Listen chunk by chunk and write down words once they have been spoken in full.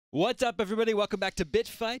What's up, everybody? Welcome back to Bit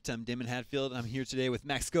Fight. I'm Damon Hatfield. I'm here today with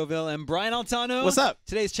Max Scoville and Brian Altano. What's up?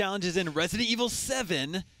 Today's challenge is in Resident Evil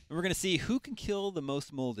 7, and we're going to see who can kill the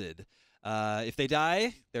most molded. If they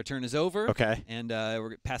die, their turn is over. Okay. And we're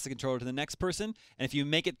going to pass the controller to the next person. And if you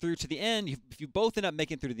make it through to the end, if you both end up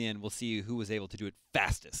making it through to the end, we'll see who was able to do it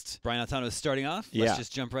fastest. Brian Altano is starting off. Yeah. Let's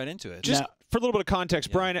just jump right into it. Just for a little bit of context,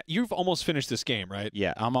 Yeah. Brian, you've almost finished this game, right?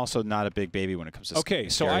 Yeah, I'm also not a big baby when it comes to Okay,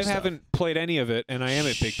 so scary I stuff. haven't played any of it, and I am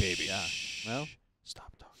a big baby. Yeah. Well,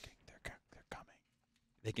 Stop talking. They're coming.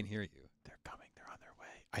 they can hear you. They're coming. They're on their way.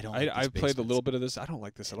 I don't. Like I've played a little bit of this. I don't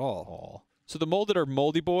like this at all. So the molded are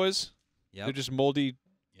moldy boys. Yep. They're just moldy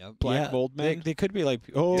Yep. black mold men. They could be like.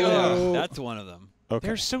 Oh, Yeah, that's one of them. okay.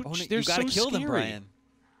 They're so. Oh, no, they're you gotta so kill them, scary. Brian.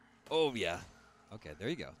 Oh yeah. Okay, there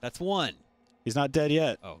you go. That's one. He's not dead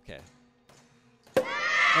yet. Oh, okay.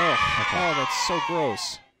 Oh, that's so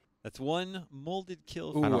gross. That's one molded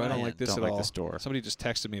kill. Ooh, for I Brian. don't like this Don't at like all. this door. Somebody just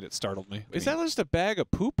texted me and it startled me. do Is you that just a bag of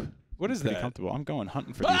poop? What is Pretty that? comfortable. I'm going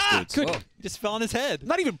hunting for Ah! these dudes. Good. Whoa, he just fell on his head. I'm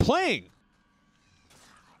not even playing.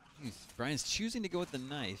 Jeez, Brian's choosing to go with the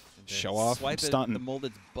knife. And to Show off. Swipe I'm at stunting. the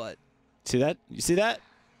molded's butt. See that? You see that?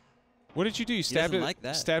 What did you do? You stabbed doesn't it. like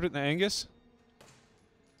that. Stabbed it in the Angus.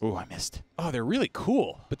 Oh, I missed. Oh, they're really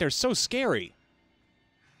cool, but they're so scary.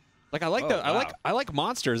 Like I like Oh, wow. I like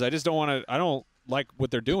monsters. I just don't want to. I don't like what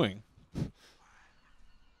they're doing.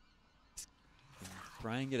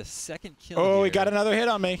 Brian get a second kill. Oh, here. he got another hit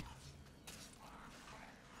on me.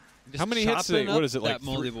 Just How many hits chopping today? What up is it, like that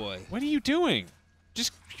moldy three- boy? What are you doing?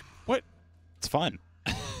 Just what? It's fun.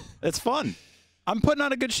 It's fun. I'm putting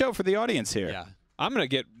on a good show for the audience here. Yeah, I'm gonna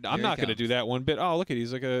get. I'm Here not he gonna comes. do that one bit. Oh, look at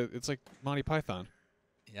he's like a. It's like Monty Python.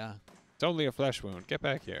 yeah. It's only a flesh wound. Get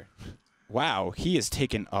back here. Wow, he has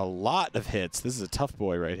taken a lot of hits. This is a tough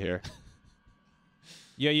boy right here.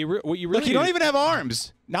 Yeah, what you really Look, you don't need- even have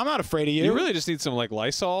arms. Now I'm not afraid of you. You really just need some like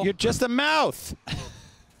Lysol. You're just a mouth.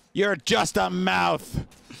 You're just a mouth.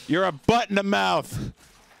 You're a butt in the mouth.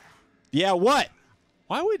 Yeah, what?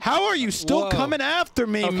 Why would? How are you still Whoa. coming after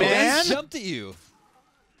me, Okay. man? He jumped at you.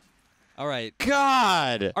 All right.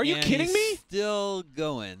 God. Are you And kidding he's me? Still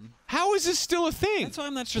going. How is this still a thing? That's why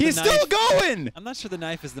I'm not sure. He's the knife, still going. I'm not sure the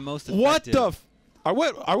knife is the most What effective.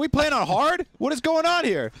 the? Are we playing on hard? What is going on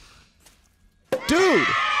here? Dude.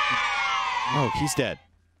 Oh, he's dead.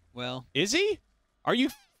 Well, Is he? Are you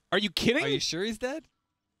kidding? are you sure he's dead?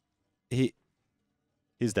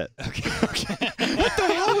 He's dead. Okay. What the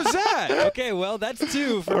hell was that? Okay, well, that's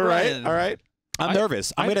two for All right. Brian. All right. I'm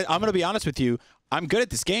nervous. I'm I- gonna be honest with you. I'm good at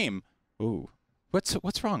this game. Ooh.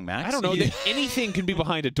 What's wrong, Max? I don't know. that anything can be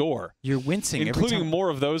behind a door, You're wincing every including time. more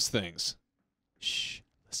of those things. Shh.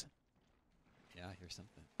 Listen. Yeah, I hear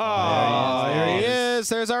something. Oh, There he is.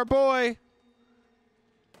 There's our boy.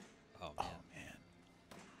 Oh, Oh man.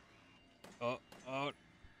 man. Oh.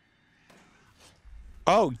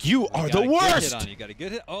 Oh, you are Got the a good hit worst. on you. Got a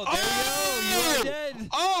good hit. Oh, there you go. You are dead.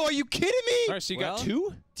 Oh, are you kidding me? All right, so you Well, got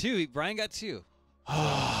two? Two. Brian got two.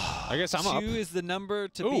 I guess I'm two up. is the number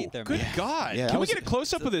to Ooh, beat there, good man. God. Yeah, that Can we was- get a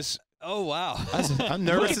close-up of this? Oh, wow. I'm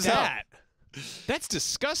nervous Look at as hell. that. That's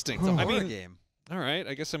disgusting. I Horror mean, game. all right.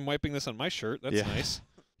 I guess I'm wiping this on my shirt. That's Yeah. nice.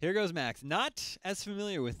 Here goes Max. Not as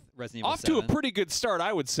familiar with Resident Evil Off 7. to a pretty good start,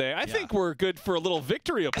 I would say. I Yeah. think we're good for a little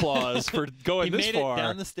victory applause for going He this made far. it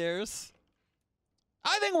down the stairs.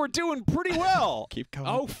 I think we're doing pretty well. Keep going.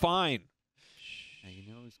 Oh, fine. Now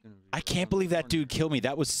you know he's gonna be I right can't around believe the that dude corner. killed me.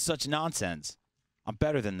 That was such nonsense. I'm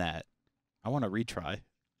better than that. I want to retry.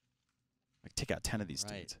 Like take out 10 of these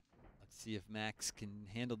Right. dudes. Let's see if Max can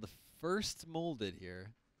handle the first molded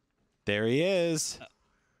here. There he is.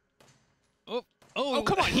 Oh,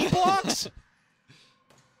 come on. He blocks?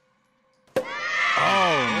 Oh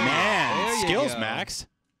man, There you skills, go. Max.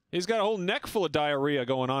 He's got a whole neck full of diarrhea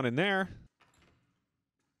going on in there.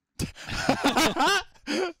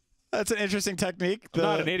 That's an interesting technique. I'm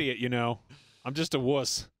not an idiot, you know. I'm just a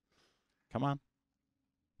wuss. Come on.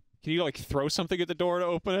 Can you, like, throw something at the door to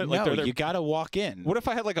open it? Like No, they're you got to walk in. What if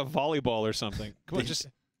I had, like, a volleyball or something? Come on, just...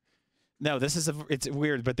 No, it's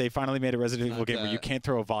weird, but they finally made a Resident Not Evil game where you can't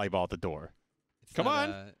throw a volleyball at the door. It's Come not,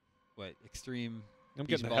 on. What, extreme I'm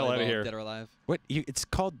beach getting the hell out of volleyball, here. Dead or alive? What? It's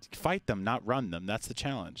called fight them, not run them. That's the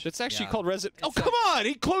challenge. It's actually Yeah. called Resident... Oh, It's come on!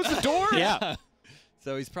 He closed the door? Yeah.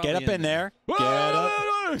 So he's probably Get up in there. Get up.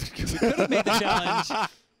 We could have made the challenge.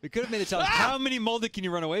 We could have made the challenge. How many molded can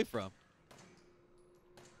you run away from?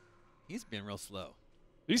 He's being real slow.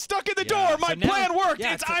 He's stuck in the Yeah, door. My so now- plan worked.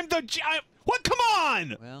 yeah, it's so- I'm the. What? Come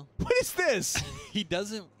on! Well, What is this? he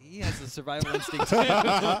doesn't. He has a survival instinct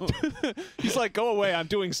too. He's like, go away. I'm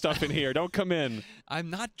doing stuff in here. Don't come in. I'm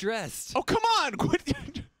not dressed. Oh, come on. Quit.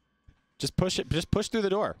 Just push it. Just push through the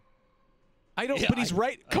door. I don't. Yeah, but he's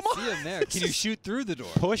right. Come on. I see him there. Can you shoot through the door?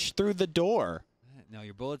 Push through the door. No,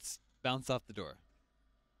 your bullets bounce off the door.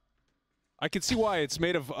 I can see why it's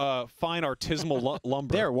made of fine artisanal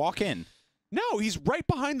lumber. There, walk in. No, he's right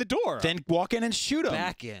behind the door. Then walk in and shoot him.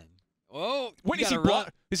 Back in. Oh, Wait, you is he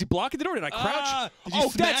gotta is he blocking the door? Did I crouch? did you Oh,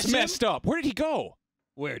 that's smash him? messed up. Where did he go?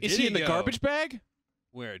 Where did Is he in the go? garbage bag?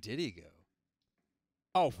 Where did he go?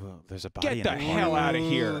 Oh, There's a body get in the there. hell out of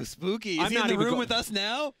here! Ooh, spooky. Is I'm he not in the even room go- with us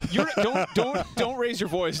now? You're, don't raise your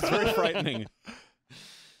voice. It's very frightening.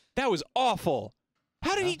 That was awful.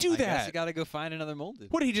 How did he do I guess that? you got to go find another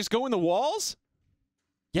molded. What did he just go in the walls?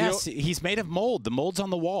 Yes, he's made of mold. The mold's on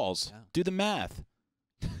the walls. Yeah. Do the math.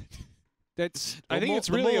 That's. The I think mold- it's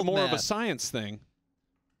the really mold more of a math. science thing.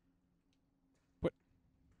 What?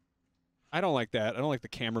 I don't like that. I don't like the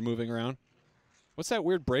camera moving around. What's that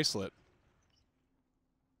weird bracelet?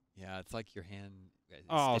 Yeah, it's like your hand is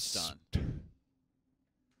Oh, stitched on.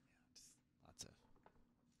 Just lots of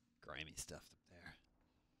grimy stuff up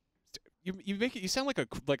there. You make it. You sound like a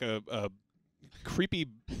creepy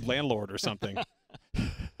landlord or something.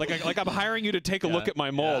 like I'm hiring you to take a look at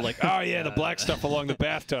my mole. yeah. Like, oh yeah, the black stuff along the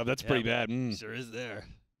bathtub. That's pretty bad. Mm. Sure is there.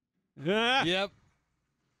 Ah. Yep.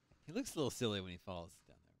 He looks a little silly when he falls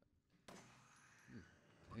down there.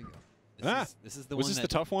 There you go. This is the Was one this that, the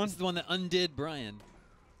tough one? This is the one that undid Brian.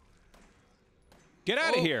 Get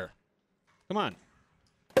out of Oh. here! Come on.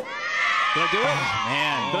 Did I do it?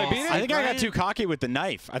 Man. Did I beat it? I think I Brian? got too cocky with the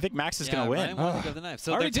knife. I think Max is going to win. Brian wanted to go the knife.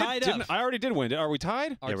 So I they're already tied up. I already did win. Are we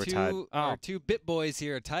tied? Our Yeah, we're two, tied. Our two bit boys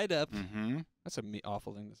here are tied up. Mm-hmm. That's a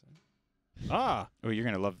awful thing to say. Ah. Oh, you're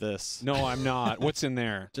going to love this. No, I'm not. What's in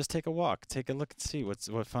there? Just take a walk. Take a look and see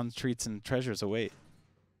what fun treats and treasures await.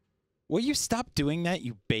 Will you stop doing that,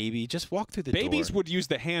 you baby? Just walk through the Babies door. would use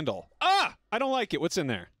the handle. Ah! I don't like it. What's in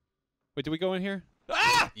there? Wait, did we go in here?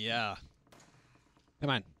 Ah! Yeah. Come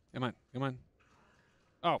on. Come on. Come on.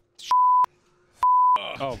 Oh.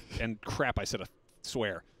 Oh, and crap, I said a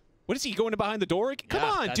swear. What is he going behind the door? Come Yeah,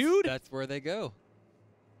 on, that's- dude. That's where they go.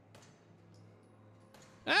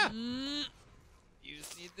 Ah! You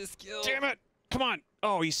just need this kill. Damn it. Come on.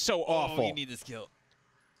 Oh, he's so awful. Oh, you need this kill.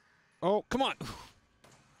 Oh, come on.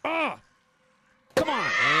 Ah! Come on.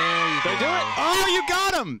 There Did I do it? Oh, you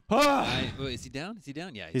got him! Ah! Wait, is he down? Is he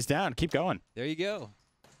down? Yeah. He's down. Keep going. There you go.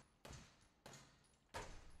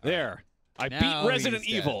 There. I Now beat Resident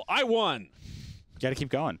he's dead. Evil. I won. You got to keep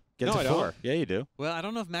going. Get No, to I 4. don't. Yeah, you do. Well, I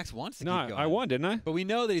don't know if Max wants to No, keep going. I won, didn't I? But we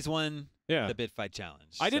know that he's won Yeah. the Bit Fight Challenge.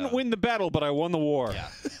 I didn't so- win the battle, but I won the war. Yeah.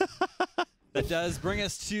 That does bring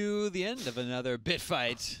us to the end of another Bit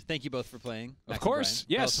Fight. Thank you both for playing. Of Max and course.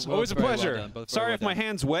 Brian. Yes. Both Always a very well pleasure. done, both very Sorry well if my done.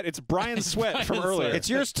 hand's wet. It's Brian's sweat from Brian's earlier. sweat. It's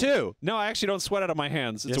yours, too. No, I actually don't sweat out of my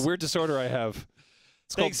hands. It's Yes. a weird disorder I have.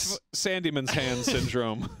 It's Thanks called Sandyman's hand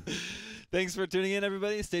syndrome. Thanks for tuning in,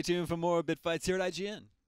 everybody. Stay tuned for more Bit Fights here at IGN.